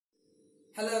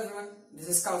Hello everyone, this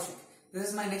is Kaushik. This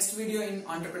is my next video in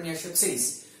Entrepreneurship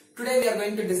series. Today we are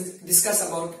going to discuss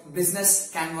about business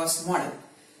canvas model.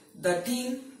 The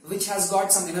team which has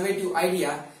got some innovative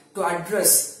idea to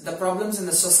address the problems in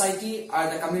the society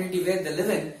or the community where they live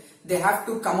in, they have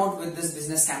to come out with this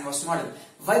business canvas model.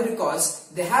 Why? Because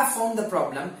they have found the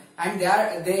problem and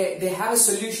they have a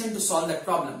solution to solve that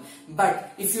problem.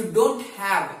 But if you don't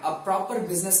have a proper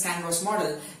business canvas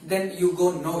model, then you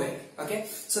go nowhere. Okay,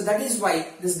 so that is why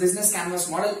this business canvas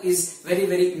model is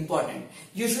very important.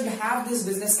 You should have this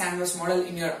business canvas model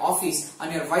in your office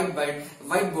on your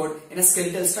whiteboard in a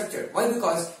skeletal structure. Why?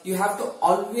 Because you have to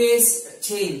always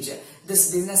change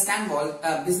this business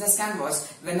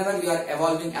canvas whenever you are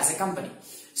evolving as a company.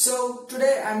 So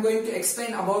today I am going to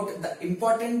explain about the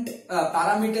important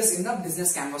parameters in the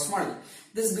business canvas model.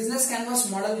 This business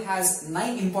canvas model has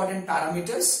 9 important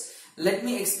parameters. Let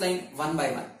me explain one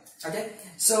by one. Okay,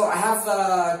 so I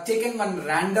have taken one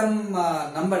random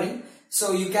numbering,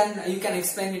 so you can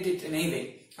explain it in any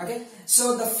way. Okay,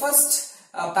 so the first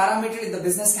parameter in the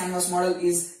business canvas model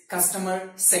is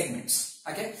customer segments.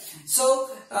 Okay, so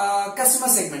customer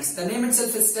segments, the name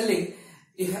itself is telling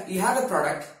you have a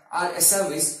product or a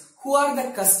service, who are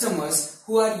the customers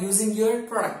who are using your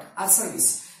product or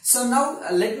service. So now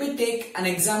let me take an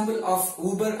example of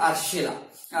Uber or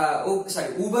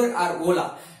Uber or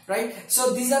Ola. Right?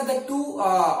 So these are the two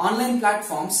online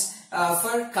platforms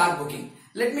for car booking.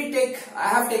 I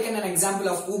have taken an example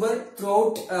of Uber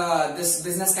throughout this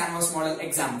business canvas model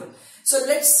example. So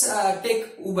let's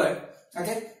take Uber.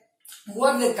 Okay, who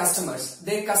are their customers?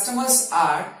 Their customers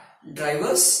are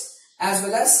drivers as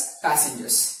well as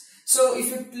passengers. So if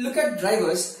you look at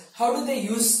drivers, how do they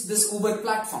use this Uber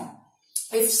platform?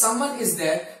 If someone is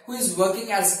there who is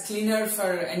working as cleaner for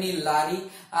any lorry,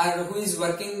 or who is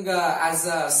working as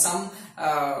some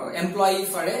employee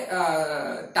for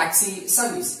a taxi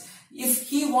service, if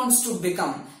he wants to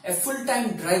become a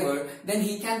full-time driver, then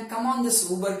he can come on this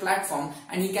Uber platform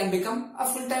and he can become a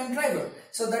full-time driver.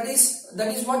 So that is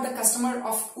what the customer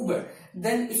of Uber.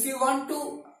 Then if you want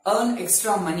to earn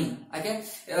extra money, okay,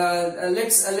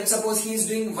 let's suppose he is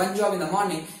doing one job in the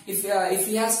morning. If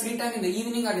he has free time in the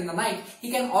evening or in the night, he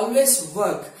can always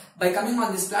work by coming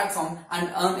on this platform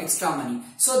and earn extra money.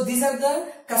 So these are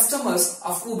the customers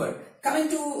of Uber. Coming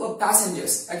to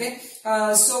passengers, okay,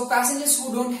 so passengers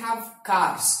who don't have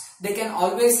cars, they can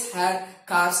always have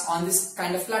cars on this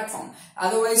kind of platform.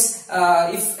 Otherwise,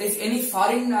 if any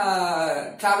foreign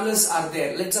travelers are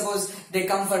there, let's suppose they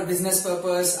come for business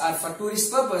purpose or for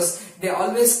tourist purpose, they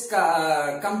always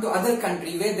come to other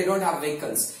country where they don't have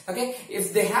vehicles. Okay,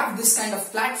 if they have this kind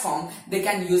of platform, they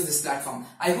can use this platform.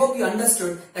 I hope you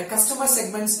understood the customer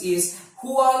segments is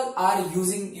who all are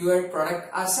using your product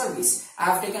or service. I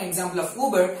have taken an example of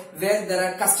Uber where there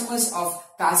are customers of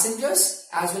passengers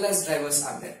as well as drivers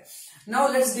are there. Now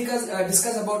let's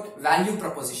discuss about value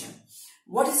proposition.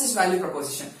 What is this value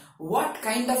proposition? What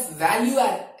kind of value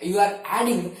you are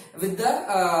adding with the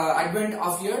advent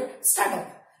of your startup?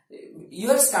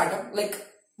 Your startup, like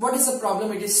what is the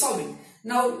problem it is solving?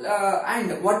 Now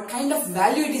and what kind of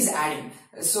value it is adding?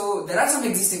 So there are some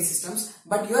existing systems,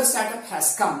 but your startup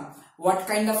has come. What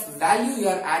kind of value you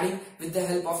are adding with the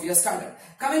help of your startup?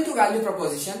 Coming to value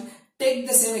proposition, take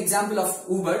the same example of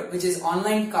Uber, which is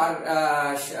online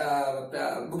car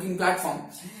booking platform.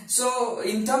 So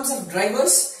in terms of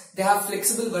drivers, they have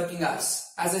flexible working hours.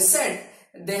 As I said,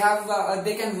 they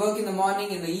can work in the morning,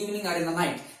 in the evening or in the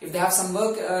night. If they have some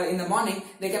work in the morning,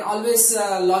 they can always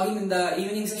log in the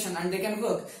evening session and they can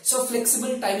work. So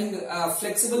flexible timing,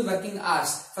 flexible working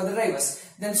hours for the drivers.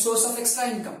 Then source of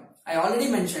extra income. I already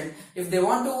mentioned, if they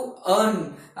want to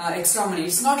earn extra money,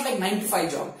 it's not like 9 to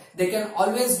 5 job. They can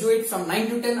always do it from 9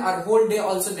 to 10 or whole day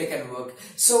also they can work.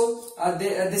 So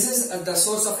this is the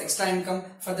source of extra income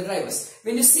for the drivers.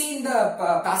 When you see in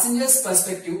the passengers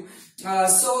perspective,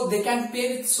 so they can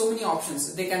pay with so many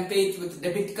options. They can pay it with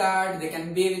debit card, they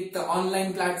can pay with the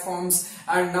online platforms,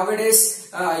 and nowadays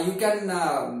you can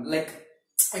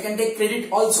I can take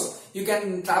credit also. You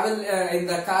can travel in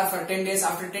the car for 10 days.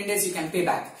 After 10 days, you can pay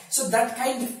back. So that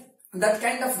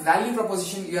kind of value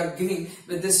proposition you are giving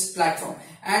with this platform.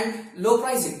 And low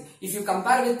pricing. If you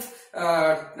compare with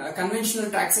conventional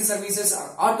taxi services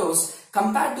or autos,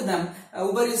 compared to them,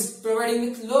 Uber is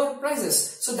providing with lower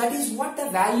prices. So that is what the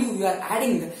value you are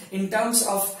adding in terms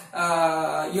of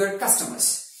your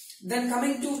customers. Then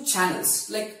coming to channels,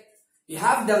 like you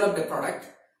have developed a product,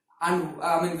 and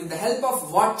with the help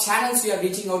of what channels you are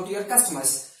reaching out to your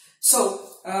customers. So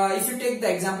if you take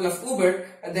the example of Uber,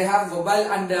 they have mobile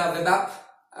and web app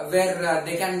where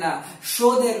they can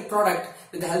show their product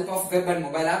with the help of web and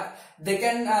mobile app. They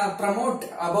can promote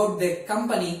about their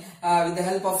company with the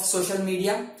help of social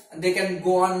media. They can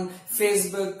go on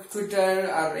Facebook, Twitter,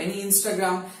 or any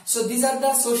Instagram. So these are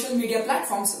the social media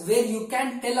platforms where you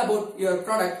can tell about your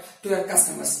product to your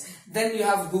customers. Then you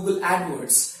have Google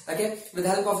AdWords. Okay, with the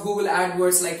help of Google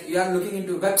AdWords, like you are looking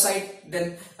into a website,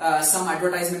 then some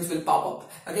advertisements will pop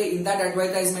up. Okay, in that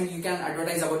advertisement you can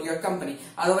advertise about your company.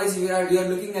 Otherwise, you are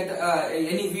looking at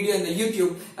any video in the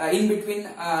YouTube, in between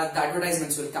the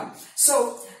advertisements will come.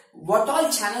 So what all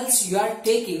channels you are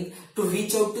taking to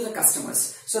reach out to the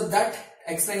customers. So that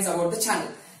explains about the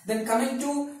channel. Then coming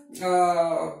to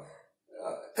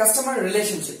customer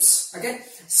relationships. Okay,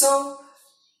 so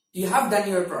you have done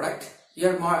your product,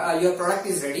 your product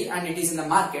is ready and it is in the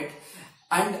market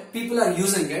and people are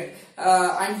using it,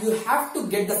 and you have to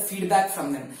get the feedback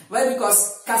from them. Why?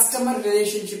 Because customer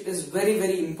relationship is very,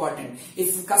 very important.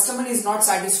 If customer is not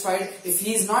satisfied, if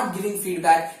he is not giving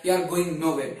feedback, you are going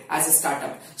nowhere as a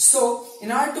startup. So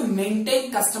in order to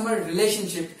maintain customer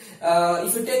relationship,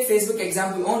 if you take Facebook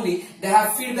example only, they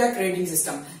have feedback rating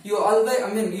system. You always,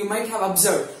 you might have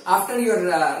observed after your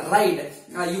ride,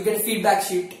 you get a feedback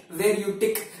sheet where you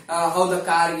tick how the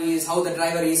car is, how the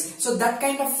driver is. So that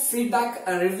kind of feedback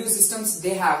review systems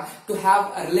they have to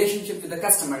have a relationship with the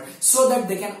customer, so that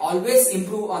they can always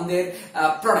improve on their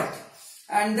product.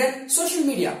 And then social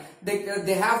media,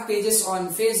 they have pages on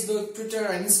Facebook, Twitter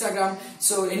and Instagram.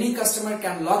 So any customer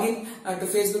can log in to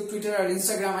Facebook, Twitter or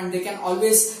Instagram, and they can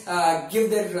always give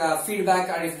their feedback,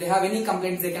 or if they have any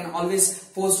complaints they can always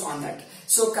post on that.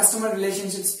 So customer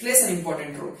relationships plays an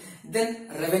important role. Then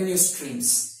revenue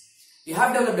streams. You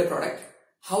have developed a product.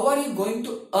 How are you going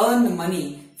to earn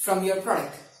money from your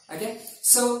product? Okay,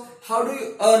 so how do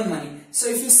you earn money? So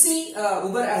if you see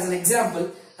Uber as an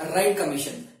example, a ride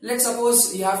commission. Let's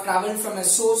suppose you have traveled from a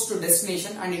source to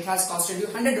destination and it has costed you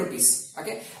 100 rupees.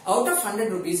 Okay, out of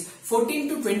 100 rupees, 14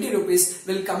 to 20 rupees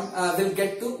will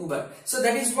get to Uber. So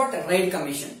that is what a ride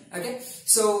commission. Okay,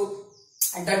 so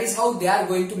and that is how they are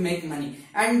going to make money.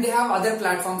 And they have other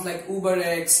platforms like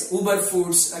UberX, Uber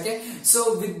Foods. Okay,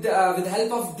 so with the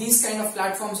help of these kind of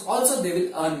platforms also they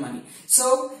will earn money.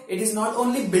 So it is not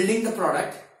only building the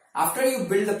product. After you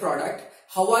build the product,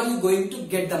 how are you going to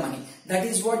get the money? That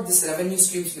is what this revenue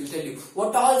streams will tell you.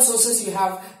 What all sources you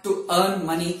have to earn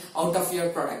money out of your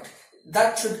product.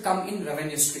 That should come in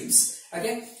revenue streams.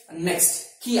 Okay,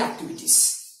 next, key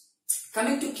activities.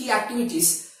 Coming to key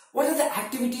activities, what are the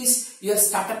activities your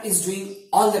startup is doing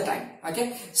all the time?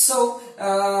 Okay, so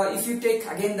if you take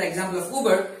again the example of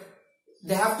Uber,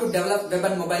 they have to develop web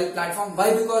and mobile platform.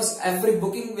 Why? Because every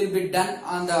booking will be done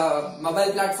on the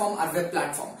mobile platform or web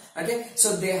platform. Okay,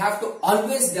 so they have to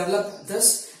always develop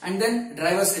this. And then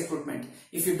drivers recruitment.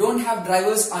 If you don't have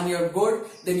drivers on your board,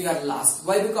 then you are lost.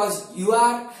 Why? Because you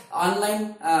are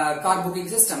online car booking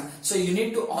system. So you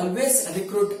need to always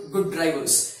recruit good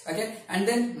drivers. Okay, and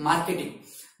then marketing.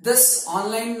 This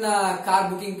online car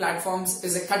booking platforms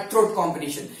is a cutthroat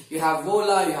competition. You have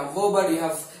Ola, you have Uber, you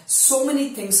have so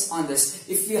many things on this.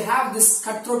 If you have this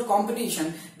cutthroat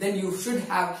competition, then you should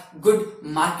have good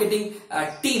marketing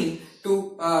team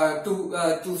to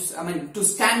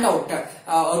stand out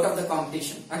of the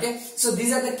competition. Okay, so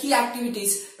these are the key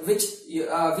activities which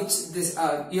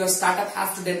your startup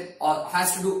has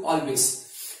to do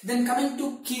always. Then coming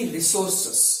to key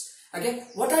resources. Okay,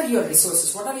 what are your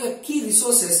resources? What are your key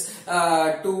resources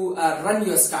to run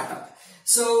your startup?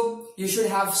 So you should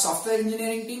have software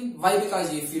engineering team. Why?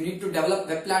 Because if you need to develop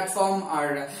web platform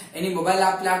or any mobile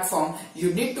app platform,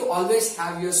 you need to always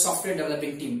have your software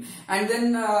developing team. And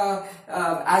then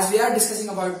as we are discussing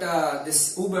about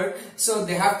this Uber, so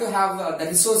they have to have the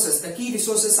resources. The key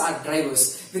resources are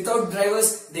drivers. Without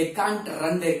drivers, they can't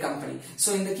run their company.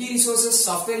 So in the key resources,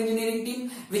 software engineering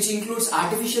team, which includes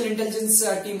artificial intelligence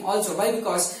team also. Why?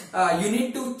 Because you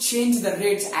need to change the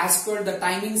rates as per the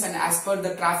timings and as per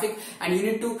the traffic, and you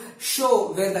need to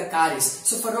show where the car is.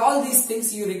 So for all these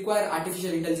things, you require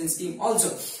artificial intelligence team also.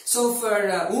 So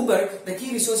for Uber, the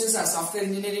key resources are software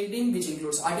engineering team, which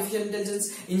includes artificial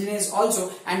intelligence engineers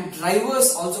also, and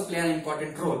drivers also play an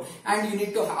important role. And you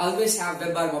need to always have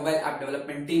web or mobile app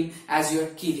development team as your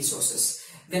key resources.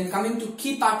 Then coming to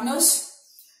key partners,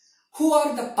 who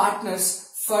are the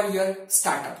partners for your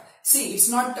startup? See, it's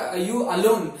not you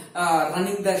alone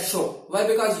running the show. Why?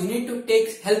 Because you need to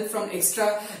take help from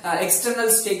external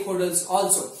stakeholders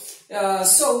also.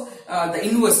 So the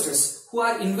investors who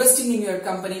are investing in your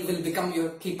company will become your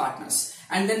key partners.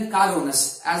 And then car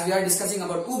owners, as we are discussing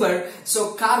about Uber.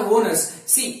 So car owners,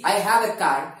 see, I have a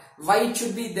car. Why it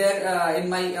should be there in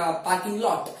my parking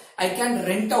lot? I can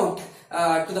rent out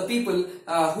to the people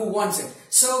who wants it.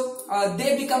 So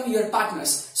they become your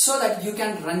partners so that you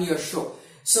can run your show.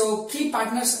 So key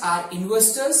partners are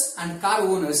investors and car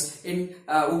owners in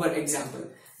Uber example.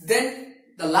 Then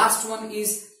the last one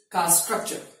is cost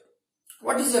structure.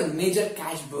 What is your major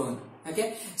cash burn?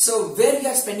 Okay, so where you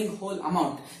are spending whole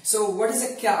amount. So what is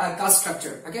a cost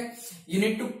structure? Okay, you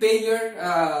need to pay your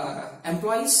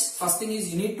employees. First thing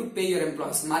is you need to pay your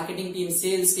employees, marketing team,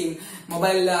 sales team,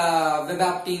 mobile web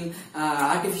app team,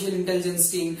 artificial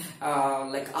intelligence team,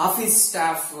 like office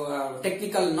staff,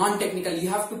 technical, non-technical. You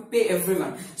have to pay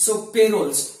everyone. So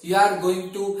payrolls, you are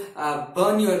going to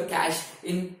burn your cash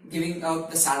in giving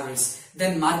out the salaries.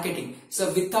 Then marketing.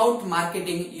 So without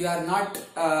marketing, you are not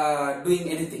doing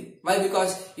anything. Why?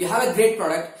 Because you have a great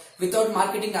product. Without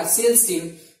marketing or sales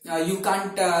team, you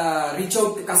can't reach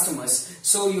out to customers.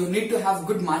 So you need to have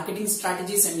good marketing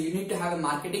strategies, and you need to have a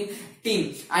marketing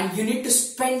team, and you need to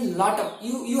spend lot of,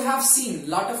 you have seen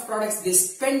lot of products, they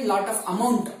spend lot of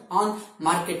amount on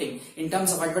marketing in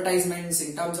terms of advertisements,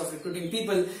 in terms of recruiting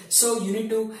people. So you need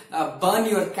to burn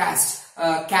your cash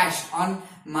on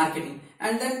marketing.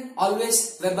 And then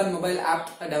always web and mobile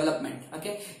app development.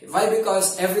 Okay, why?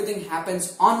 Because everything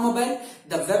happens on mobile.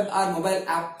 The web or mobile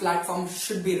app platform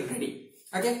should be ready.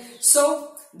 Okay,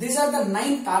 so these are the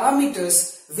 9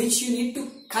 parameters which you need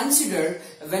to consider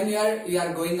when you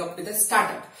are going up with a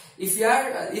startup.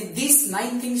 If these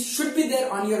 9 things should be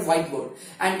there on your whiteboard,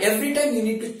 and every time you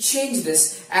need to change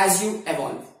this as you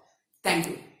evolve. Thank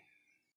you.